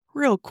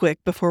Real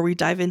quick before we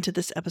dive into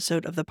this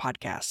episode of the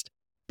podcast,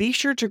 be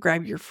sure to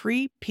grab your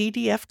free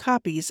PDF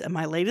copies of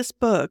my latest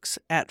books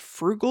at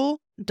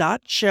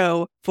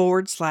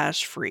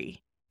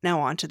frugal.show/free.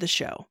 Now on to the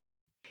show.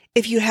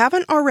 If you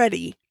haven't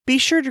already, be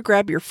sure to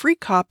grab your free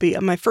copy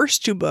of my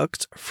first two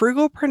books,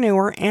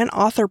 Frugalpreneur and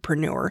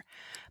Authorpreneur,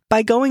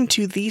 by going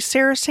to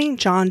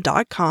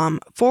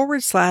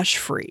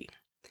thesarahstjohn.com/free.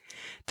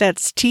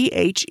 That's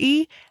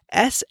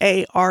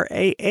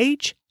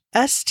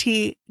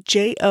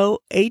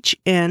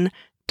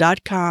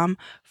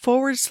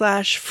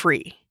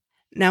THESARAHSTJOHN.com/free.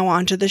 Now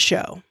on to the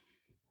show.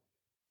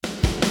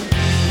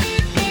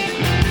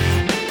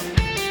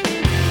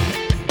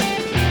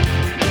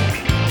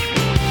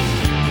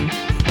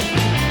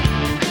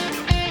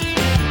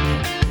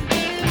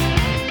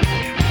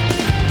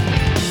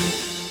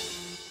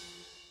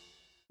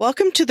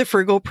 Welcome to the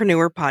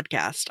Frugalpreneur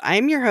podcast. I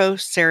am your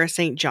host, Sarah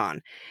St.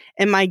 John,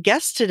 and my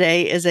guest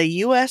today is a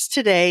U.S.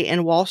 Today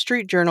and Wall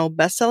Street Journal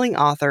bestselling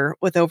author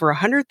with over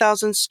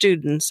 100,000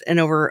 students in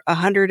over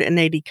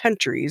 180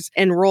 countries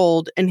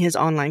enrolled in his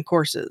online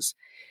courses.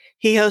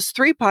 He hosts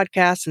 3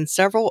 podcasts and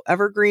several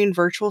evergreen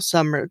virtual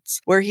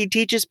summits where he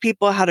teaches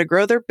people how to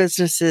grow their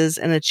businesses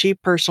and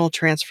achieve personal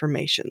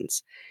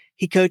transformations.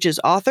 He coaches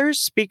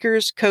authors,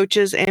 speakers,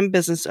 coaches, and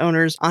business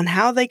owners on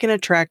how they can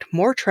attract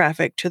more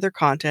traffic to their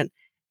content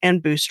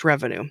and boost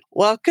revenue.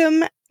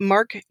 Welcome,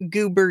 Mark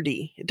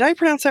Guberti. Did I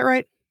pronounce that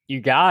right?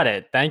 You got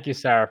it. Thank you,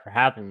 Sarah, for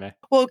having me.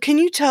 Well, can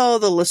you tell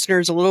the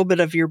listeners a little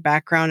bit of your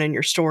background and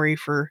your story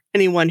for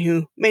anyone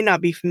who may not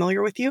be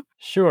familiar with you?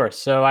 Sure.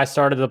 So I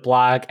started the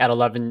blog at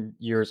 11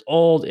 years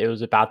old. It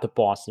was about the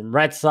Boston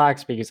Red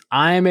Sox because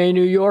I'm a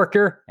New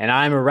Yorker and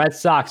I'm a Red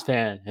Sox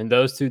fan, and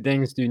those two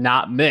things do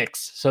not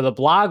mix. So the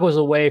blog was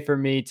a way for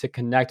me to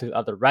connect with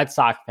other Red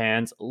Sox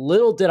fans.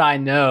 Little did I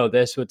know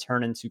this would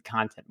turn into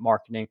content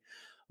marketing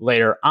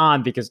later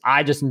on, because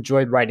I just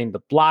enjoyed writing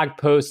the blog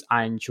posts.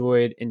 I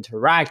enjoyed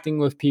interacting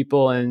with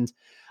people, and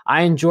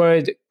I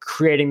enjoyed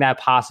creating that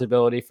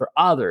possibility for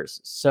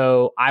others.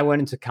 So I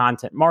went into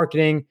content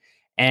marketing,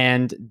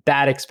 and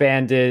that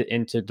expanded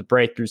into the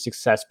Breakthrough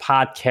Success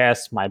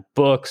podcast, my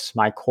books,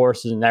 my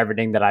courses, and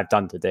everything that I've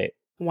done to date.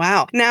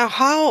 Wow. Now,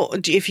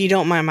 if you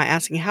don't mind my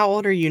asking, how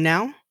old are you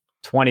now?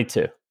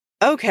 22.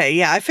 Okay,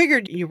 yeah, I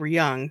figured you were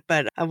young,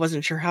 but I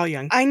wasn't sure how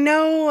young. I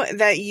know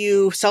that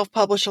you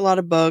self-publish a lot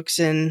of books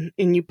and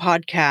you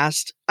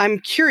podcast. I'm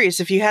curious,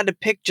 if you had to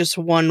pick just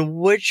one,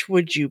 which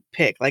would you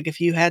pick? Like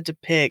if you had to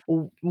pick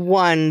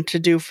one to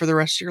do for the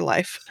rest of your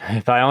life.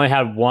 If I only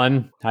had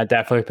one, I'd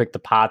definitely pick the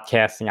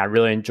podcasting. I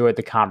really enjoyed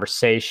the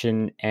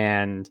conversation,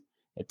 and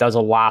it does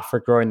a lot for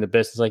growing the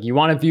business. Like, you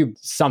want to view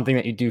something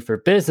that you do for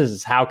business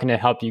as how can it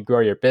help you grow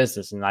your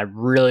business? And I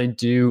really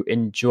do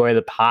enjoy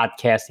the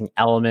podcasting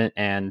element,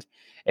 and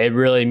it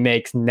really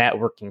makes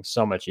networking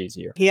so much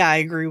easier. Yeah, I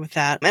agree with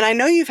that. And I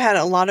know you've had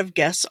a lot of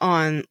guests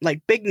on,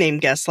 like big name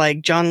guests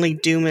like John Lee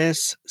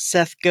Dumas,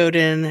 Seth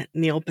Godin,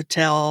 Neil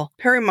Patel,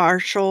 Perry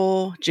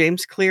Marshall,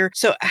 James Clear.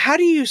 So how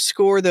do you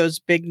score those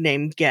big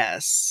name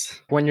guests?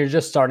 When you're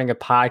just starting a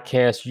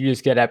podcast, you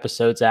just get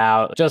episodes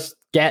out, just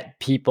get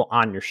people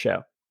on your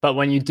show. But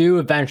when you do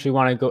eventually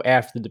want to go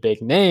after the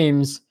big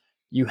names,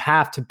 you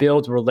have to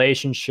build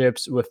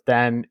relationships with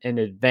them in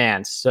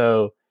advance.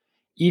 So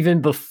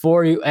even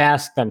before you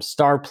ask them,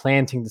 start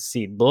planting the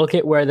seed. Look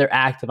at where they're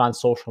active on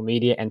social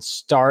media and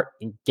start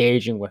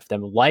engaging with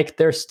them. Like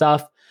their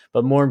stuff,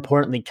 but more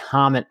importantly,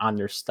 comment on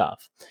their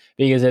stuff.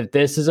 Because if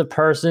this is a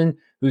person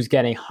who's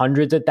getting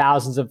hundreds of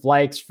thousands of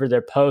likes for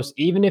their posts,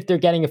 even if they're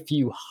getting a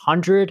few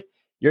hundred,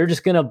 you're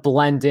just going to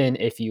blend in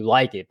if you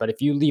like it. But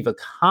if you leave a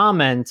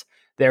comment,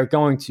 they're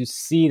going to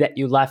see that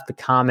you left the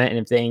comment. And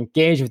if they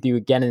engage with you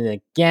again and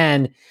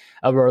again,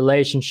 a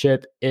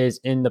relationship is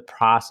in the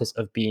process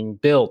of being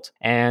built.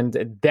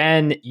 And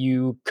then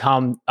you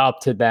come up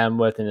to them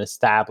with an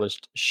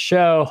established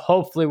show,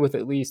 hopefully with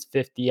at least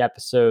 50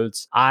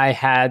 episodes. I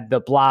had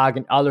the blog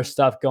and other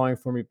stuff going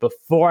for me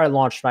before I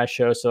launched my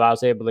show, so I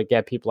was able to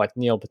get people like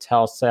Neil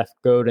Patel, Seth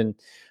Godin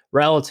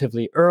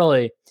relatively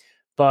early.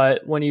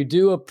 But when you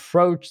do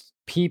approach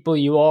people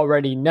you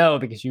already know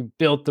because you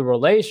built the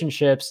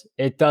relationships,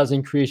 it does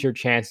increase your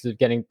chances of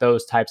getting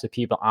those types of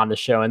people on the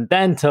show. And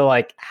then to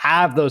like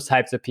have those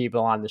types of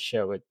people on the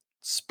show, it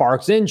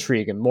sparks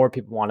intrigue and more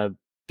people want to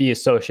be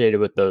associated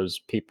with those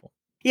people.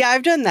 Yeah,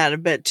 I've done that a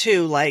bit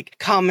too, like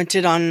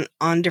commented on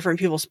different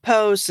people's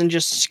posts and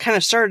just kind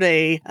of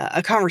started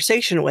a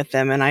conversation with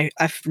them. And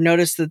I've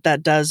noticed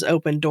that does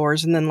open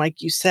doors. And then,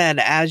 like you said,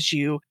 as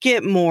you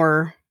get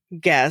more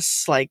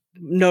guests, like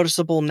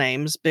noticeable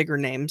names, bigger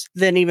names,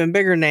 then even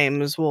bigger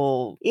names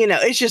will,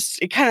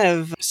 it kind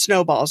of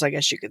snowballs, I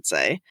guess you could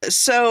say.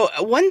 So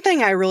one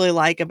thing I really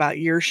like about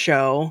your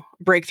show,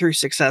 Breakthrough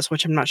Success,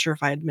 which I'm not sure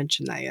if I had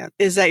mentioned that yet,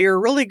 is that you're a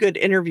really good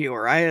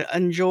interviewer. I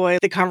enjoy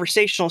the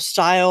conversational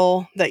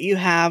style that you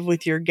have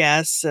with your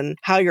guests and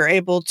how you're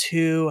able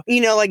to,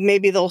 like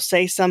maybe they'll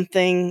say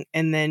something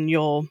and then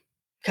you'll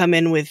come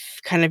in with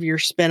kind of your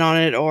spin on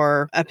it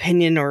or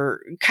opinion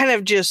or kind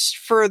of just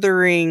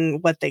furthering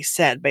what they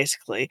said,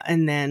 basically.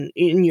 And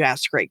you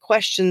ask great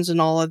questions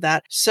and all of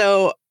that.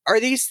 So are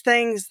these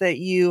things that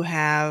you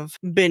have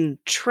been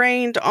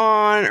trained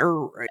on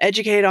or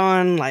educated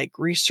on, like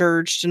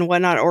researched and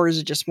whatnot, or is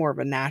it just more of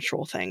a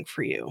natural thing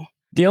for you?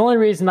 The only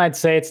reason I'd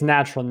say it's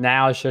natural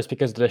now is just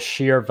because of the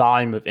sheer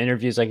volume of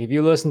interviews. Like if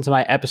you listen to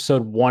my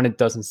episode 1, it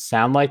doesn't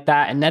sound like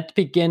that. And at the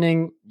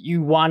beginning,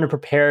 you want to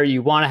prepare,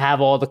 you want to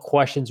have all the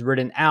questions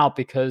written out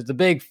because the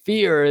big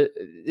fear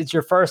is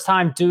your first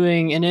time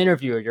doing an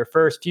interview or your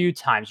first few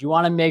times. You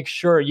want to make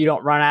sure you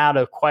don't run out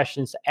of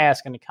questions to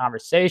ask in the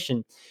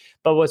conversation.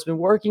 But what's been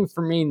working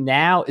for me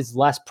now is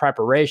less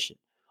preparation.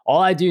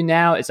 All I do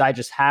now is I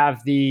just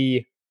have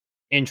the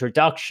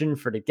introduction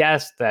for the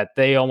guest that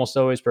they almost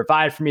always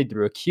provide for me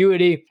through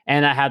Acuity,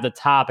 and I have the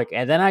topic,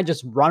 and then I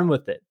just run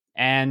with it.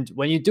 And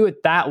when you do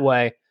it that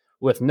way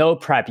with no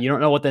prep, you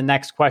don't know what the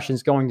next question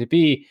is going to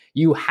be.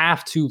 You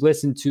have to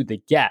listen to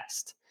the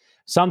guest.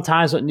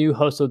 Sometimes what new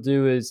hosts will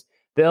do is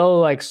they'll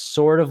like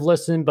sort of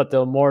listen, but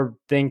they'll more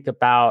think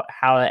about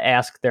how to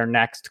ask their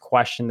next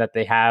question that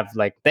they have.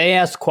 Like they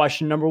asked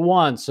question number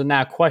 1, so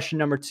now question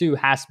number 2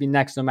 has to be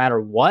next no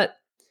matter what.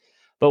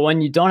 But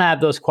when you don't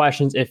have those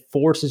questions, it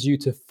forces you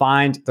to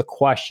find the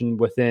question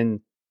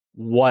within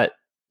what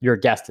your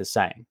guest is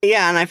saying.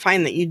 Yeah, and I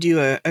find that you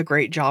do a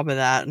great job of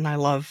that, and I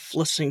love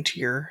listening to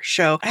your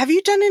show. Have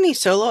you done any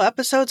solo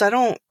episodes? I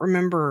don't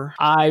remember.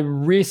 I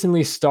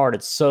recently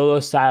started Solo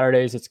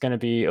Saturdays. It's going to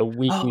be a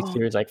weekly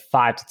series, like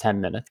 5 to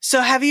 10 minutes. So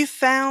have you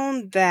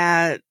found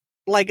that,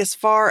 like, as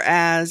far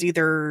as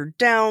either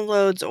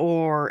downloads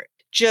or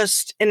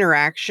just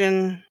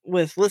interaction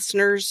with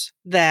listeners,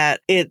 that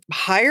it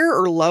higher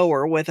or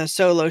lower with a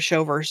solo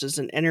show versus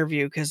an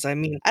interview? Because I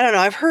mean, I don't know.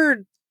 I've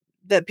heard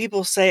that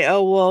people say,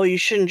 oh, well, you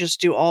shouldn't just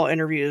do all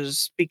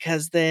interviews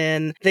because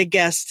then the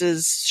guest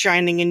is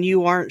shining and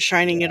you aren't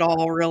shining at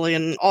all, really,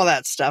 and all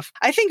that stuff.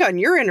 I think on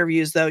your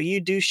interviews, though, you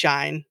do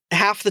shine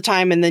half the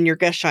time and then your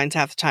guest shines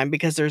half the time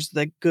because there's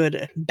the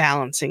good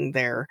balancing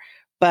there.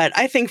 But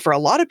I think for a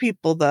lot of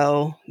people,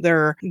 though,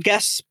 their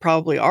guests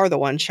probably are the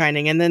ones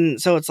shining. And then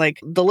so it's like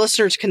the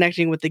listeners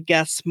connecting with the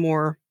guests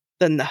more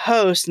than the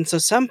host. And so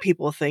some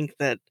people think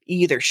that you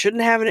either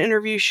shouldn't have an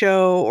interview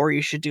show or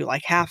you should do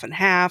like half and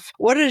half.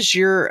 What is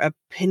your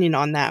opinion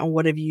on that? And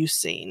what have you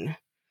seen?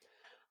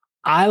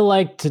 I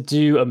like to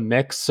do a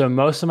mix. So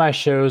most of my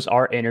shows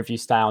are interview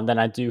style, and then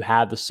I do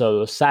have the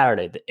Solo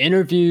Saturday. The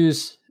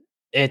interviews,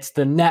 it's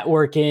the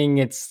networking.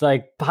 It's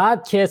like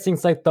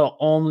podcasting's like the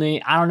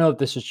only, I don't know if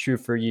this is true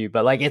for you,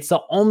 but like it's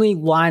the only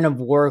line of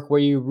work where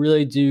you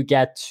really do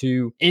get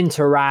to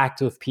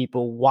interact with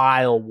people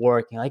while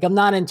working. Like I'm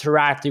not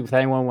interacting with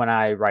anyone when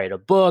I write a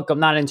book. I'm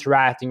not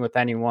interacting with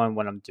anyone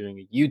when I'm doing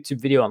a YouTube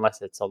video unless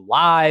it's a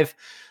live.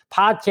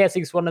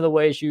 Podcasting is one of the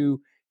ways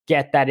you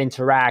get that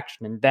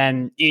interaction. And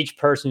then each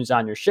person who's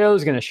on your show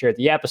is going to share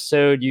the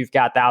episode. You've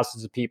got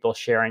thousands of people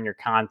sharing your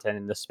content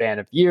in the span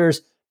of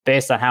years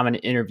based on how many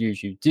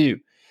interviews you do.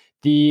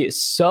 The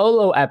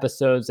solo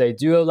episodes, they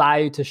do allow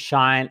you to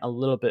shine a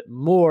little bit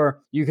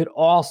more. You could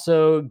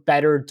also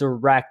better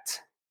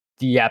direct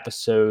the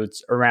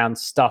episodes around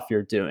stuff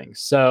you're doing.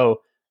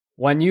 So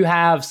when you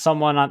have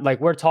someone on,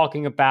 like we're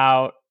talking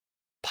about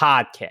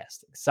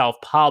podcasting,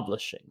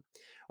 self-publishing,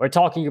 we're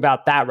talking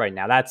about that right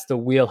now. That's the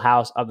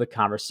wheelhouse of the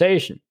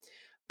conversation.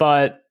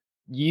 But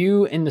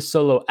you in the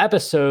solo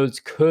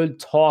episodes could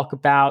talk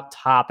about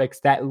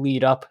topics that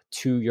lead up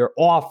to your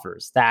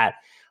offers, that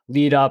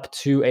lead up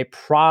to a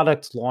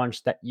product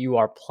launch that you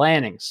are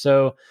planning.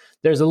 So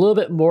there's a little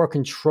bit more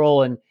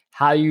control in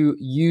how you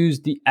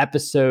use the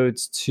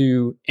episodes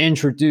to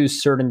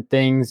introduce certain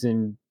things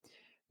and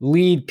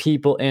lead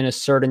people in a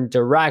certain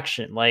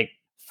direction. Like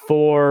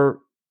for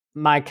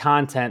my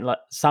content,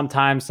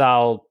 sometimes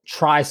I'll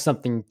try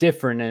something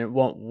different and it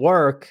won't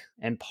work.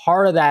 And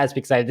part of that is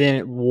because I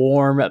didn't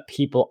warm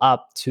people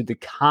up to the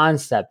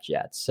concept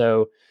yet.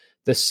 So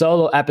the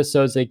solo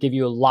episodes, they give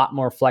you a lot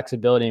more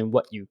flexibility in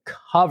what you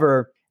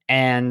cover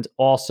and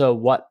also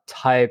what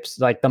types,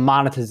 like the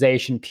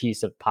monetization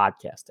piece of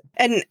podcasting.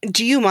 And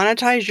do you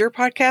monetize your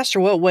podcast, or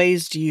what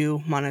ways do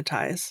you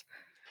monetize?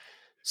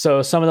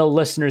 So some of the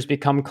listeners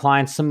become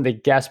clients, some of the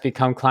guests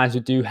become clients who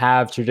do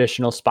have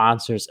traditional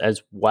sponsors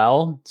as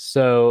well.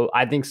 So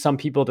I think some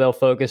people, they'll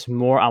focus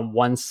more on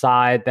one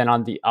side than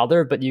on the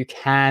other, but you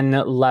can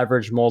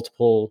leverage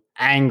multiple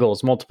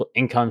angles, multiple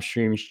income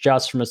streams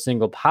just from a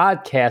single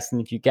podcast.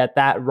 And if you get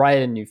that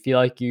right and you feel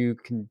like you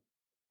can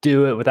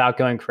do it without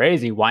going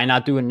crazy, why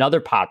not do another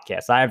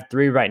podcast? I have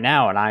 3 right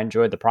now and I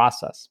enjoy the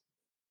process.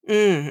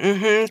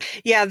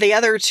 Yeah, the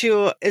other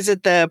 2, is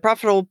it the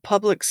Profitable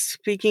Public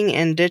Speaking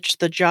and Ditch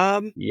the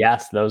Job?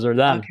 Yes, those are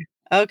them.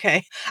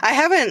 Okay. I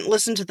haven't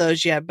listened to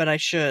those yet, but I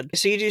should.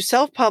 So you do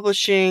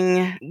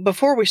self-publishing.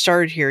 Before we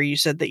started here, you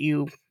said that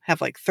you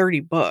have like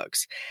 30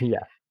 books. Yeah.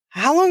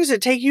 How long does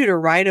it take you to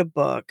write a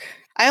book?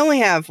 I only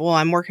have,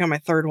 I'm working on my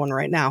 3rd one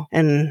right now,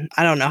 and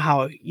I don't know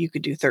how you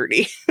could do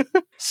 30.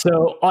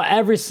 So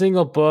every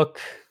single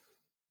book,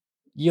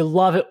 you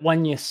love it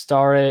when you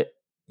start it.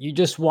 you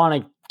just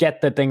want to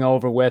get the thing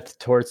over with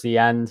towards the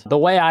end. The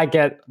way I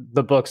get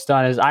the books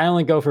done is I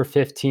only go for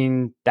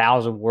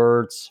 15,000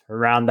 words,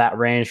 around that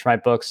range for my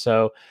books.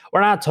 So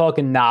we're not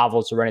talking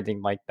novels or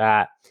anything like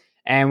that.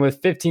 And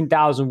with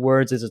 15,000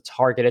 words as a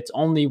target, it's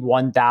only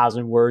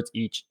 1,000 words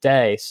each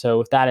day. So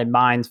with that in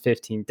mind,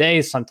 15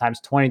 days, sometimes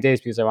 20 days,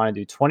 because I want to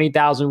do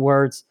 20,000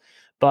 words.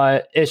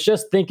 But it's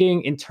just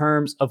thinking in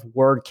terms of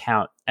word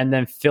count and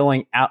then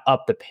filling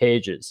up the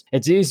pages.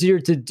 It's easier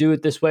to do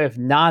it this way with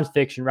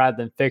nonfiction rather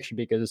than fiction,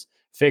 because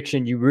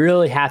fiction, you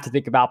really have to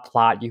think about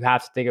plot. You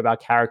have to think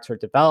about character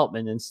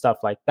development and stuff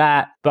like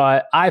that.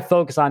 But I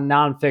focus on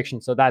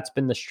nonfiction. So that's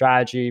been the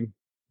strategy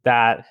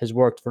that has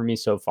worked for me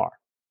so far.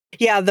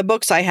 Yeah, the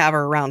books I have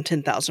are around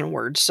 10,000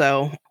 words.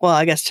 So, well,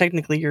 I guess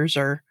technically yours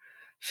are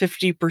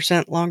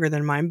 50% longer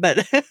than mine,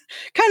 but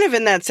kind of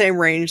in that same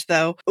range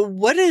though.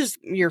 What is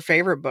your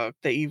favorite book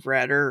that you've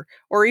read, or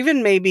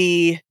even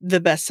maybe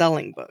the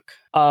best-selling book?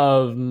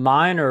 Of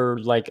mine, or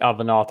like of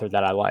an author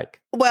that I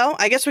like? Well,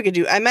 I guess we could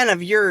do, I meant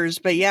of yours,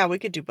 but yeah, we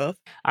could do both.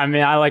 I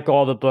mean, I like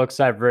all the books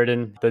I've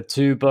written. The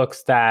two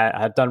books that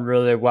have done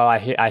really well,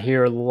 I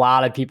hear a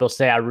lot of people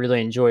say I really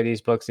enjoy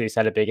these books. These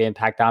had a big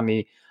impact on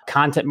me.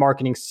 Content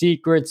Marketing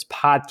Secrets,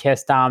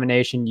 Podcast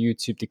Domination,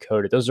 YouTube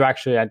Decoded. Those are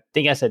actually, I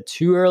think I said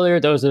two earlier.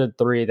 Those are the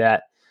three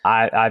that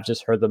I've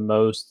just heard the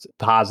most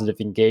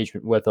positive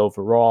engagement with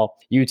overall.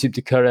 YouTube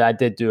Decoded, I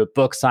did do a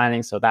book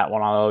signing, so that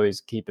one I'll always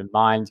keep in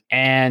mind.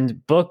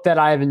 And book that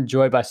I've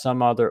enjoyed by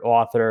some other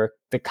author,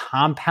 The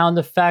Compound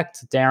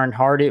Effect, Darren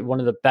Hardy, one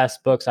of the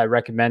best books. I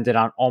recommended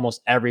on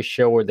almost every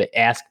show where they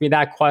ask me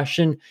that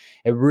question.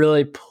 It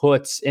really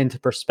puts into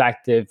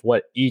perspective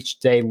what each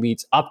day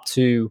leads up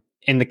to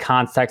in the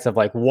context of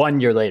like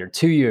 1 year later,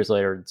 2 years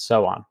later, and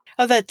so on.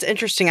 Oh, that's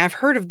interesting. I've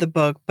heard of the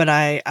book, but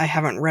I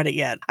haven't read it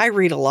yet. I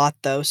read a lot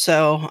though,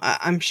 so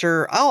I'm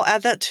sure I'll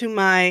add that to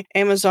my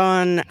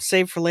Amazon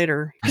save for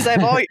later, because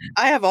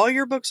I have all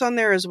your books on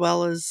there as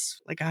well as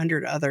like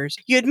 100 others.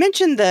 You had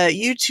mentioned the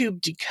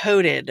YouTube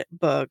Decoded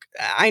book.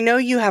 I know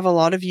you have a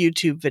lot of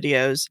YouTube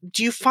videos.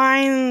 Do you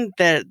find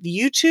that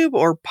YouTube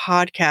or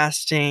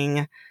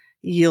podcasting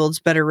yields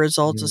better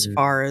results as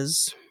far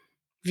as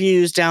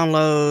views,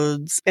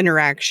 downloads,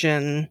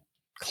 interaction,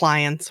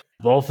 clients?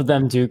 Both of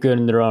them do good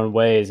in their own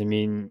ways. I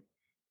mean,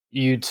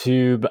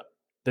 YouTube,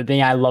 the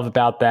thing I love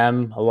about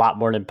them a lot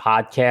more than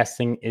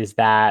podcasting is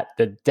that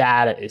the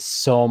data is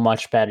so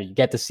much better. You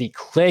get to see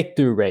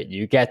click-through rate,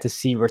 you get to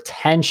see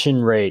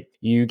retention rate,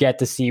 you get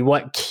to see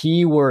what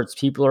keywords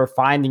people are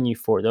finding you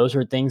for. Those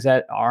are things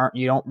that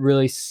you don't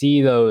really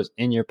see those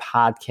in your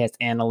podcast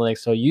analytics.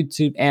 So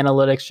YouTube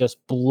analytics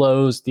just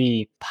blows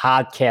the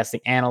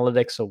podcasting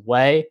analytics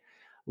away.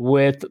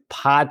 With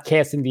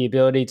podcasting, the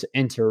ability to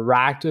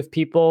interact with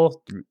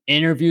people through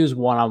interviews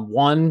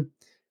one-on-one.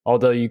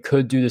 Although you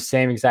could do the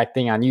same exact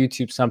thing on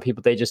YouTube. Some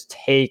people, they just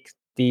take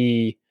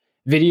the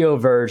video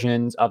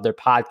versions of their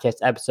podcast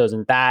episodes,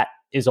 and that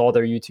is all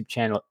their YouTube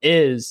channel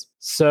is.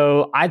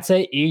 So I'd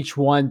say each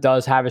one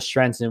does have its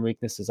strengths and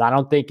weaknesses. I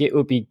don't think it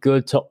would be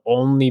good to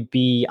only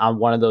be on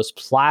one of those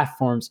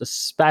platforms,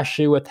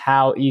 especially with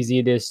how easy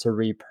it is to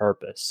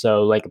repurpose.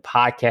 So like a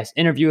podcast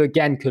interview,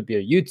 again, could be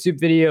a YouTube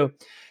video.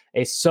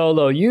 A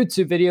solo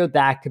YouTube video,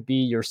 that could be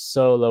your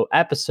solo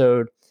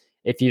episode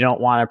if you don't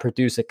want to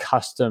produce a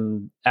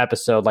custom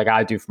episode like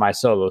I do for my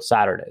solo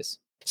Saturdays.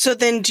 So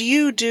then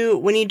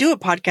when you do a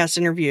podcast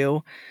interview,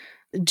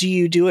 do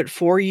you do it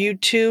for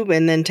YouTube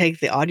and then take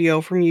the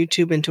audio from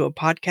YouTube into a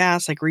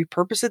podcast, like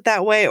repurpose it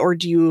that way? Or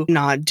do you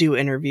not do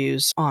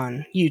interviews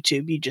on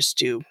YouTube? You just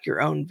do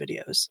your own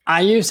videos?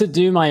 I used to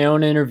do my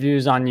own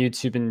interviews on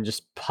YouTube and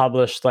just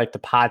publish like the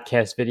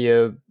podcast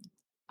video.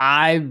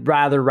 I'd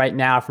rather right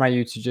now for my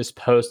YouTube just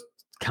post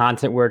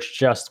content where it's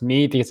just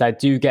me, because I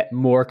do get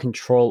more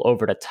control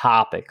over the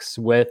topics.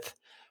 With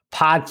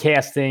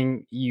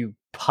podcasting, you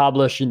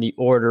publish in the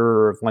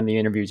order of when the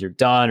interviews are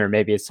done, or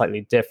maybe it's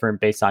slightly different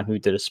based on who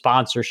did a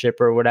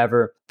sponsorship or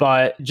whatever.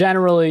 But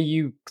generally,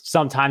 you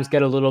sometimes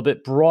get a little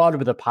bit broad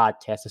with a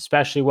podcast,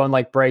 especially one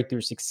like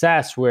Breakthrough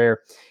Success,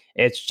 where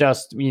it's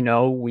just,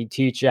 we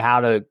teach you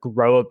how to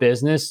grow a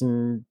business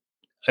and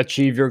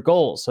achieve your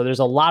goals. So there's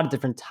a lot of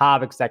different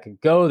topics that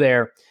could go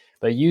there.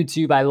 But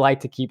YouTube, I like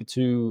to keep it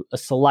to a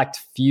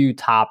select few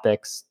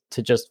topics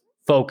to just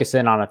focus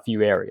in on a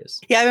few areas.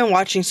 Yeah, I've been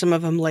watching some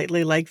of them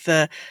lately, like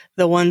the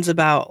ones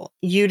about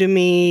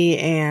Udemy,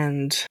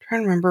 and I'm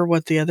trying to remember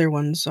what the other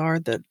ones are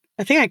that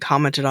I think I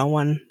commented on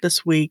one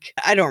this week.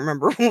 I don't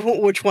remember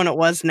which one it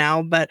was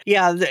now, but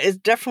yeah, it's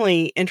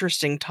definitely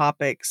interesting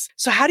topics.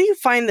 So how do you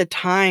find the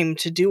time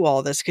to do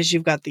all this? Because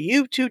you've got the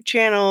YouTube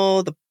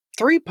channel, the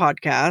 3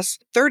 podcasts,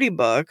 30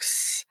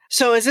 books.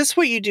 So is this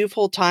what you do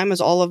full time,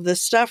 is all of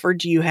this stuff, or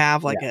do you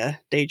have like a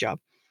day job?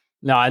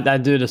 No, I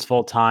do this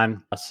full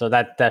time. So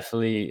that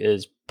definitely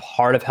is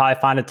part of how I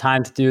find the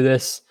time to do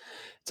this.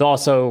 It's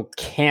also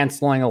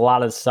canceling a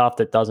lot of stuff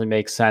that doesn't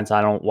make sense.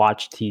 I don't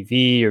watch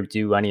TV or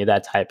do any of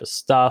that type of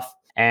stuff.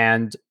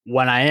 And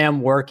when I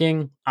am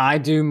working, I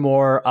do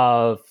more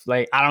of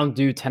like, I don't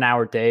do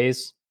 10-hour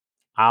days.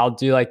 I'll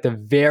do like the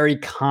very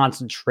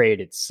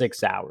concentrated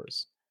 6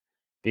 hours.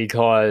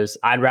 because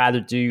I'd rather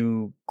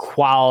do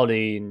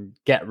quality and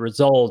get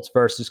results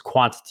versus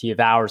quantity of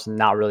hours and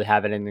not really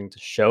have anything to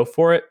show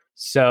for it.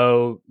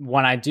 So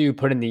when I do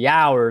put in the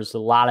hours, a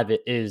lot of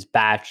it is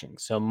batching.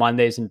 So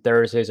Mondays and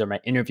Thursdays are my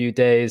interview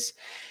days.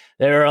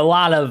 There are a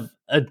lot of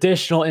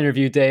additional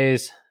interview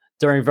days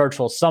during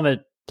virtual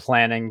summit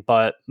planning,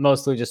 but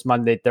mostly just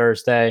Monday,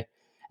 Thursday.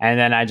 And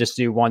then I just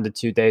do 1 to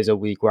 2 days a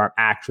week where I'm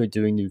actually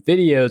doing new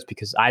videos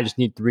because I just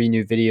need 3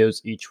 new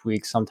videos each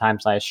week.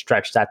 Sometimes I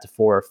stretch that to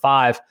 4 or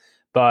 5,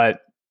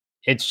 but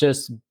it's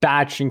just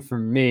batching for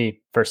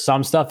me. For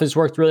some stuff has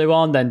worked really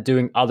well, and then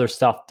doing other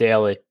stuff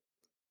daily.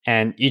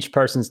 And each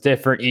person's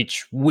different.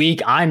 Each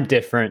week I'm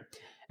different.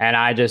 And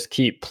I just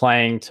keep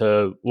playing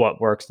to what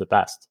works the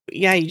best.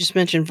 Yeah, you just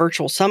mentioned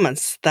virtual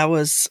summits. That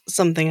was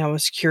something I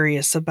was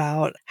curious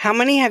about. How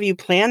many have you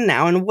planned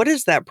now, and what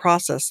is that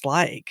process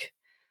like?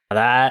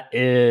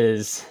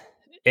 It's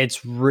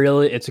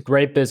a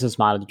great business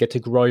model. You get to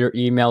grow your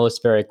email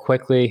list very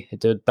quickly.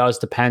 It does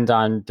depend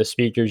on the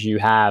speakers you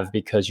have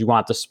because you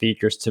want the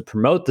speakers to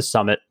promote the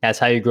summit. That's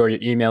how you grow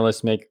your email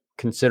list, make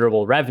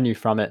considerable revenue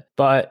from it.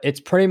 But it's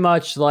pretty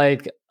much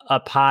like a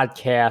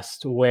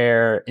podcast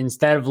where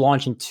instead of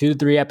launching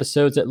 2-3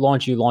 episodes at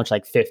launch, you launch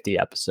like 50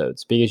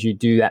 episodes because you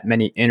do that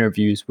many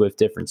interviews with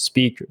different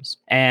speakers.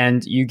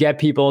 And you get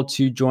people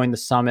to join the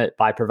summit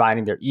by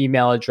providing their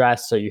email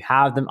address. So you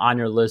have them on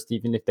your list,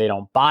 even if they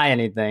don't buy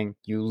anything.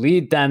 You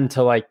lead them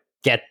to like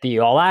get the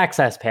all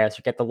access pass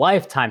or get the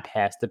lifetime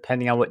pass,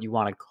 depending on what you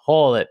want to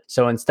call it.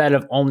 So instead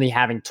of only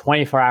having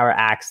 24-hour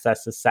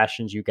access to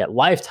sessions, you get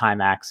lifetime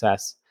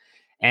access.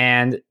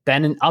 And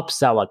then an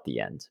upsell at the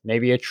end,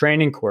 maybe a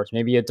training course,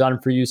 maybe a done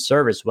for you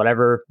service,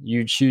 whatever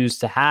you choose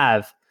to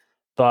have.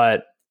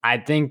 But I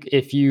think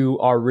if you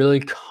are really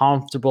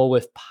comfortable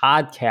with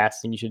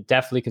podcasting, you should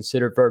definitely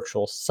consider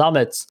virtual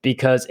summits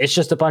because it's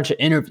just a bunch of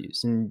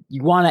interviews and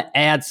you want to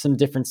add some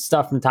different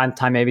stuff from time to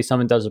time. Maybe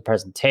someone does a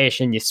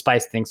presentation, you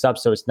spice things up.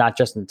 So it's not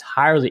just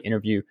entirely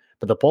interview,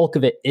 but the bulk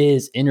of it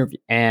is interview.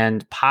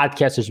 And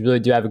podcasters really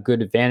do have a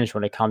good advantage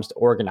when it comes to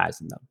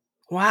organizing them.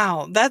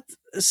 Wow, that's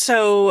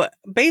so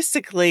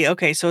basically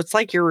okay. So it's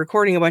like you're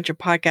recording a bunch of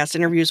podcast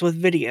interviews with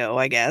video,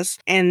 I guess.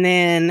 And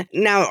then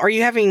now, are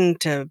you having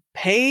to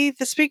pay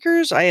the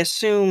speakers? I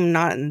assume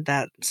not in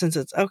that since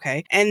it's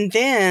okay. And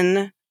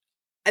then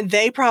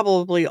they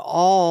probably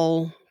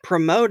all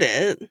promote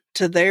it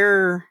to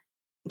their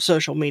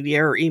social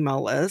media or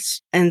email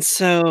list. And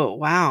so,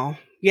 wow,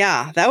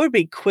 yeah, that would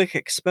be quick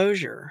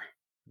exposure.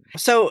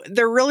 So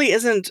there really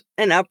isn't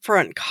an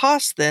upfront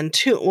cost then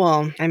to,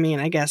 well, I mean,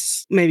 I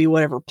guess maybe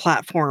whatever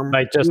platform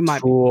Like just you might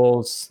be.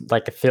 tools,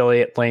 like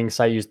affiliate links.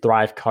 I use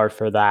Thrivecart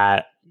for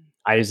that.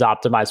 I use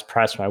Optimized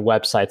Press for my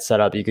website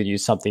setup. You could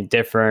use something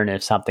different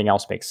if something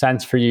else makes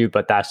sense for you,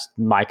 but that's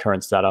my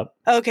current setup.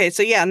 Okay,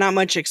 so yeah, not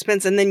much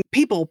expense. And then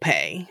people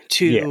pay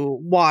Yeah. to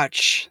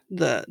watch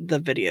the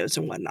videos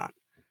and whatnot.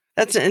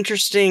 That's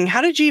interesting.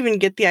 How did you even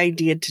get the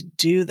idea to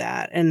do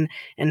that? And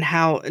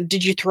how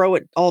did you throw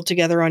it all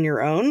together on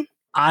your own?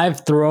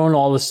 I've thrown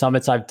all the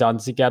summits I've done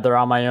together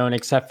on my own,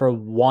 except for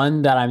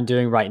one that I'm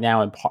doing right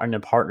now in a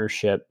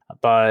partnership.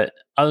 But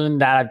other than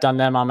that, I've done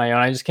them on my own.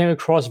 I just came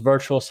across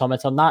virtual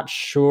summits. I'm not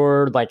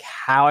sure like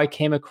how I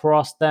came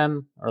across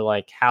them or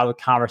like how the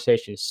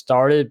conversation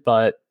started.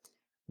 But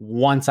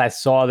once I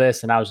saw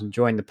this and I was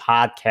enjoying the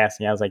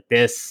podcasting, I was like,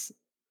 this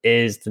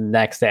is the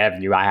next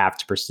avenue I have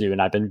to pursue.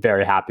 And I've been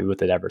very happy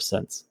with it ever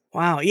since.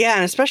 Wow. Yeah.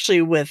 And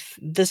especially with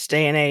this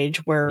day and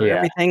age where Yeah.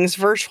 everything's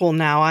virtual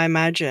now, I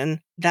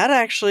imagine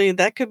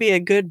that could be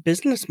a good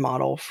business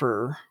model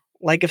for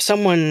like if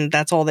someone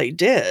that's all they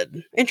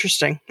did.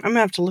 Interesting. I'm gonna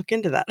have to look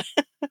into that.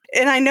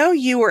 And I know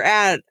you were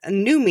at a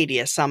New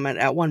Media Summit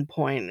at one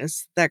point.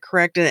 Is that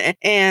correct?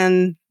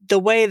 And the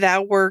way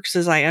that works,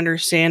 as I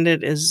understand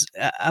it, is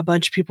a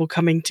bunch of people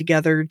coming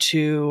together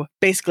to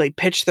basically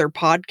pitch their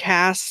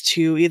podcast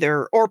to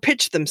either, or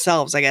pitch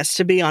themselves, I guess,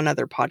 to be on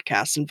other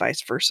podcasts and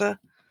vice versa.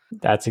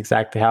 That's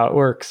exactly how it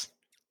works.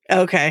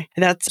 Okay.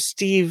 That's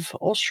Steve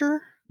Olsher?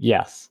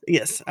 Yes.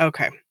 Yes.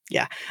 Okay.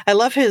 Yeah. I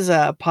love his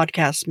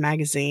podcast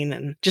magazine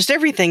and just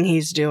everything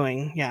he's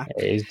doing. Yeah.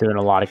 He's doing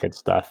a lot of good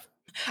stuff.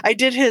 I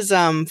did his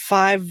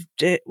 5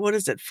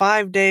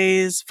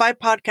 days, 5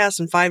 podcasts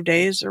in 5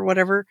 days or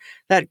whatever,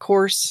 that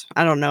course.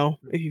 I don't know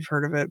if you've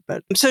heard of it,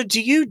 but so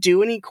do you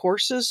do any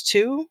courses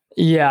too?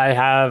 Yeah, I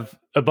have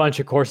a bunch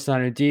of courses on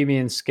Udemy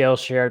and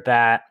Skillshare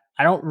that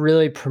I don't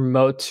really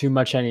promote too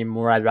much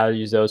anymore. I'd rather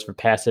use those for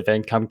passive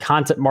income.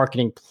 Content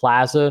Marketing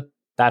Plaza,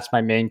 that's my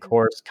main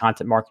course,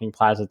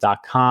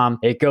 contentmarketingplaza.com.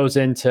 It goes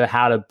into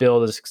how to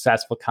build a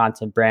successful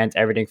content brand,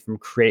 everything from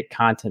create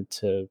content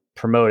to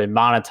promote and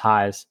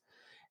monetize.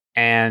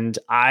 And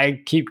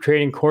I keep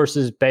creating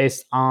courses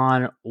based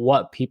on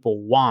what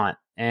people want.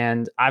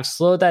 And I've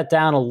slowed that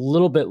down a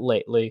little bit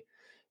lately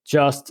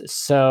just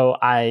so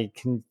I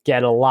can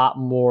get a lot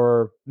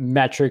more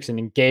metrics and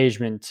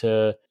engagement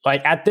to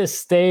like at this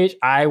stage,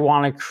 I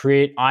want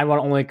to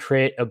only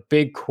create a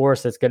big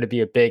course that's going to be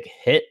a big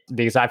hit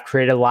because I've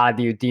created a lot of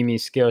the Udemy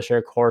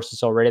Skillshare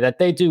courses already that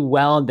they do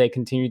well and they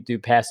continue to do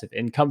passive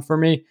income for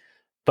me.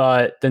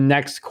 but the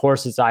next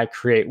courses I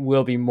create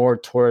will be more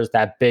towards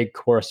that big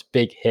course,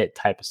 big hit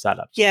type of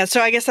setup. Yeah,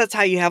 so I guess that's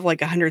how you have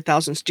like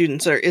 100,000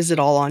 students, or is it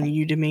all on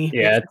Udemy?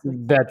 Yeah,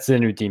 that's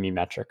an Udemy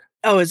metric.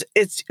 Oh, it's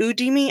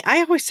Udemy? I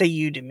always say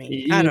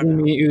Udemy. I don't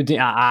know. Udemy,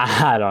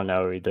 I don't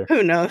know either.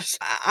 Who knows?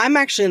 I'm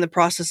actually in the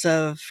process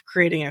of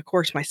creating a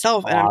course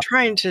myself, and I'm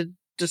trying to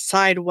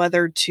decide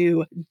whether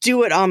to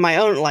do it on my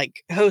own,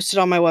 like host it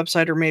on my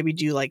website, or maybe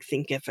do like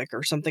Thinkific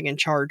or something and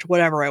charge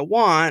whatever I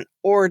want,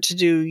 or to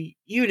do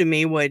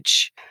Udemy,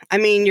 which, I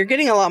mean, you're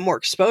getting a lot more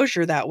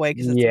exposure that way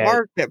because it's a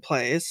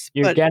marketplace.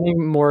 You're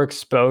getting more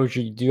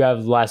exposure. You do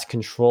have less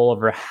control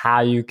over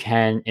how you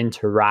can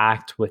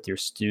interact with your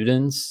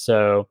students.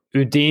 So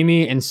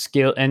Udemy and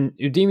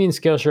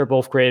Skillshare are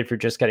both great if you're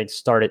just getting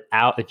started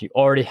out. If you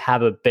already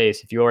have a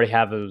base, if you already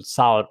have a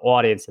solid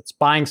audience that's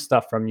buying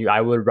stuff from you,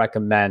 I would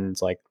recommend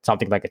like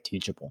something like a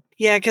Teachable.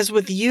 Yeah, because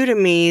with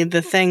Udemy,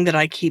 the thing that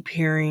I keep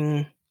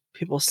hearing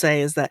people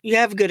say is that you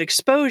have good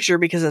exposure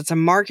because it's a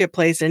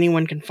marketplace.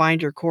 Anyone can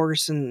find your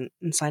course and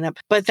sign up,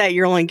 but that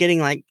you're only getting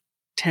like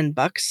 $10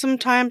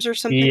 sometimes or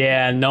something.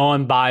 Yeah, no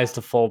one buys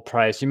the full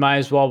price. You might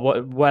as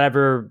well,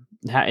 whatever,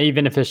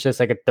 even if it's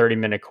just like a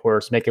 30-minute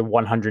course, make it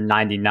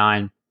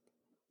 $199.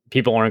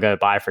 People aren't going to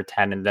buy for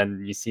 10, and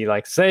then you see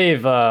like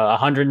save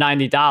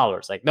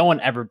 $190. Like no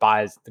one ever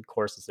buys the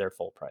courses their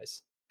full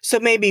price. So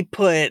maybe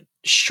put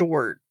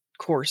short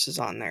courses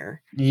on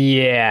there.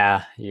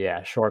 Yeah,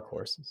 short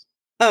courses.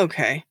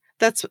 Okay.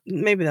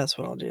 Maybe that's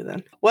what I'll do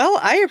then. Well,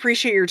 I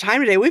appreciate your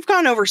time today. We've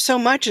gone over so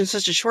much in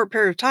such a short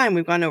period of time.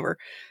 We've gone over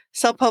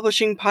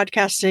self-publishing,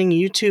 podcasting,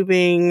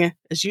 YouTubing.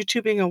 Is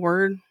YouTubing a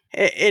word?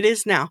 It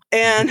is now.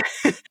 And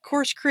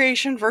course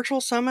creation,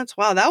 virtual summits.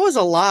 Wow, that was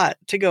a lot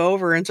to go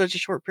over in such a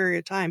short period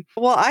of time.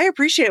 Well, I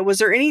appreciate it. Was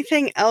there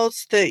anything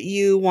else that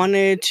you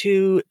wanted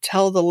to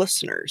tell the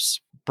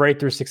listeners?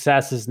 Breakthrough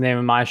Success is the name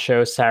of my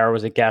show. Sarah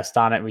was a guest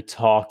on it. We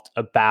talked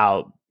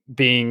about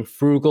being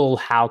frugal.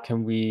 How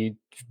can we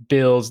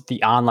build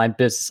the online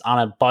business on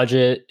a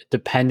budget?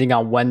 Depending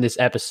on when this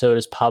episode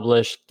is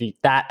published,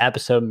 that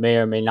episode may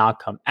or may not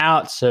come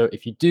out. So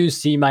if you do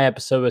see my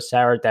episode with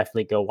Sarah,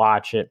 definitely go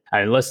watch it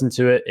and listen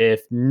to it.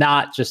 If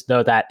not, just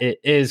know that it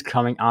is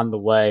coming on the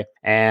way.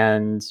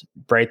 And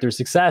Breakthrough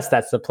Success,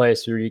 that's the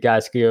place where you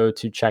guys can go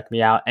to check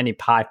me out. Any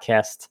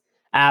podcast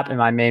app, and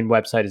my main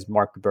website is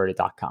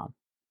markroberta.com.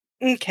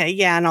 Okay,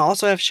 yeah, and I'll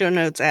also have show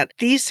notes at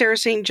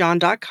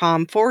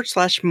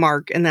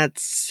thesarahstjohn.com/Mark, and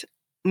that's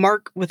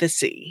Mark with a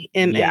C,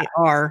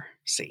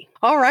 M-A-R-C.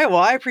 All right, well,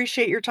 I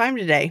appreciate your time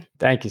today.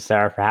 Thank you,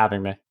 Sarah, for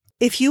having me.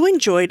 If you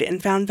enjoyed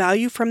and found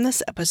value from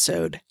this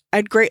episode,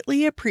 I'd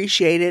greatly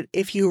appreciate it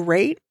if you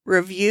rate,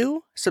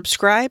 review,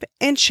 subscribe,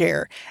 and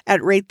share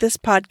at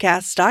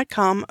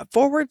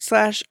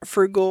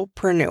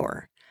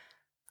ratethispodcast.com/frugalpreneur.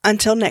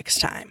 Until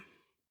next time.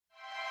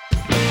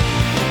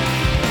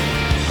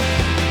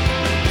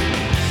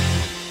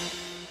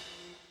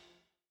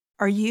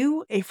 Are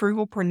you a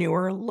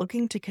frugalpreneur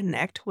looking to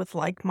connect with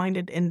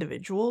like-minded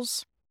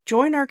individuals?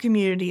 Join our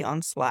community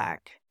on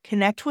Slack,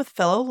 connect with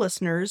fellow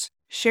listeners,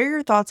 share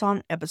your thoughts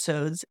on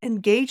episodes,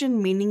 engage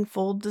in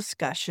meaningful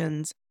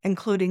discussions,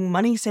 including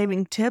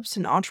money-saving tips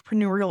and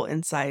entrepreneurial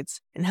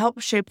insights, and help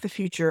shape the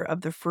future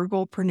of the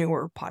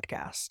Frugalpreneur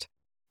podcast.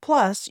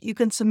 Plus, you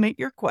can submit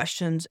your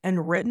questions in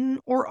written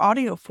or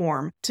audio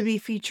form to be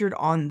featured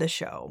on the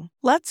show.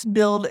 Let's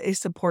build a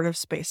supportive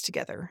space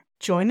together.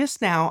 Join us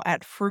now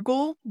at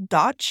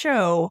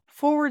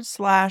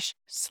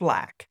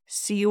frugal.show/Slack.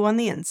 See you on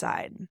the inside.